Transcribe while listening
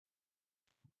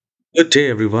Good day,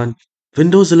 everyone.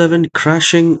 Windows 11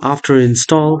 crashing after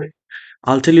install.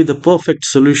 I'll tell you the perfect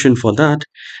solution for that.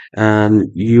 And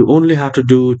you only have to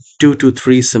do 2 to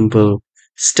 3 simple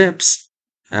steps,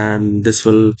 and this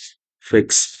will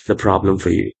fix the problem for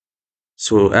you.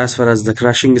 So, as far as the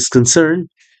crashing is concerned,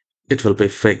 it will be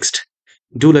fixed.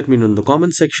 Do let me know in the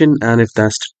comment section, and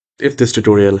if this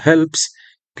tutorial helps,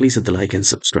 please hit the like and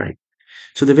subscribe.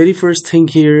 So, the very first thing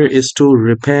here is to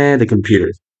repair the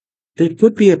computer. There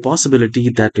could be a possibility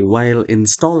that while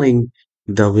installing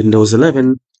the Windows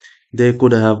 11, there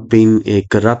could have been a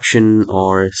corruption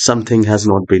or something has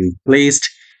not been placed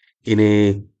in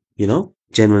a,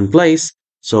 genuine place.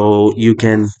 So you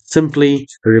can simply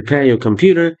repair your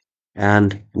computer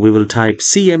and we will type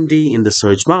CMD in the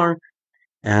search bar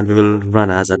and we will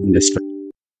run as administrator.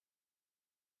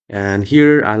 And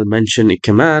here I'll mention a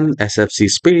command sfc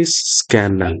space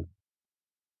scan now.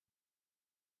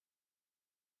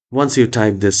 Once you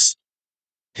type this,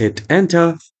 hit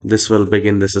enter, this will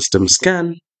begin the system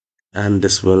scan and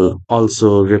this will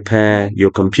also repair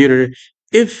your computer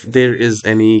if there is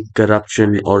any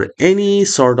corruption or any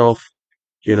sort of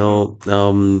you know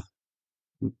um,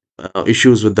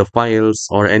 issues with the files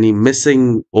or any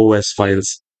missing os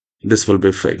files. This will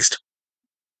be fixed.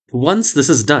 Once this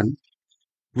is done,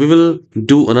 we will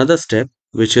do another step,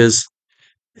 which is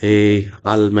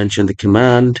I'll mention the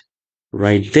command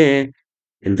right there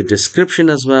in the description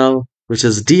as well, which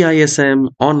is dism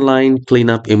online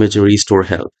cleanup image restore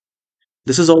help.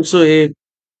 This is also a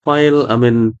file,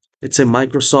 it's a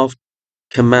Microsoft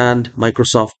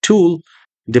tool,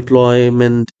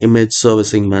 deployment image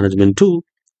servicing management tool,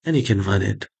 and you can run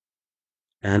it.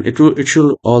 And it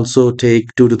should also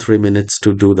take 2 to 3 minutes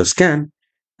to do the scan.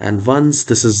 And once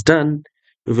this is done,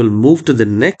 we will move to the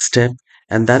next step,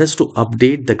 and that is to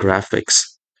update the graphics.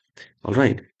 All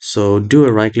right. So do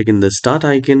a right click in the start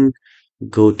icon,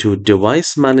 go to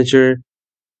device manager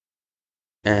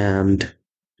and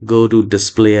go to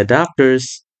display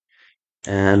adapters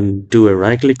and do a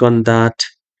right click on that.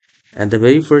 And the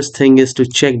very first thing is to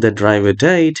check the driver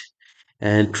date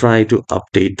and try to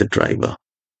update the driver.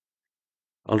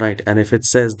 All right. And if it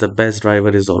says the best driver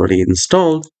is already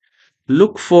installed,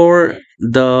 look for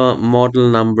the model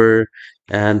number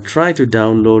and try to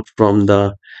download from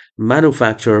the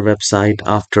manufacturer website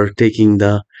after taking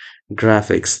the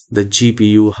graphics, the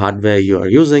GPU hardware you are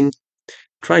using.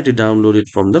 Try to download it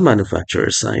from the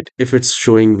manufacturer site if it's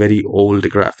showing very old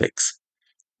graphics.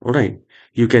 All right.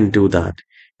 You can do that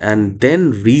and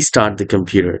then restart the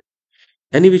computer.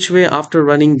 Any which way, after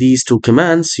running these two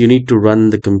commands, you need to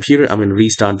restart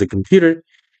the computer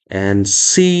and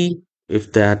see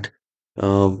if that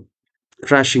uh,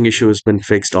 crashing issue has been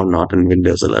fixed or not in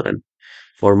Windows 11.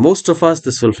 For most of us,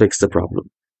 this will fix the problem.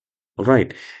 All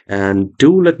right. And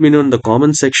do let me know in the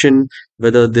comment section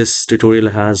whether this tutorial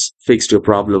has fixed your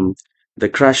problem, the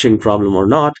crashing problem or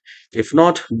not. If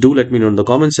not, do let me know in the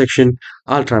comment section.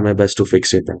 I'll try my best to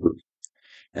fix your problem.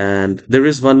 And there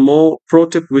is one more pro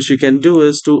tip which you can do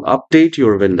is to update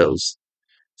your Windows.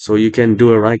 So you can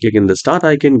do a right click in the start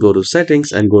icon, go to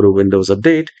settings and go to Windows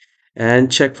Update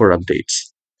and check for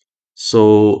updates.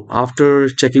 So after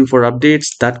checking for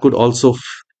updates, that could also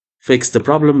fix the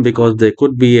problem because there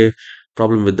could be a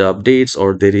problem with the updates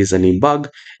or there is any bug.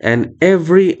 And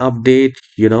every update,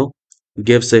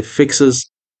 gives a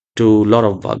fixes to a lot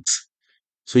of bugs.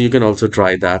 So you can also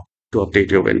try that to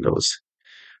update your Windows.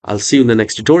 I'll see you in the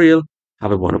next tutorial.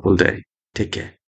 Have a wonderful day. Take care.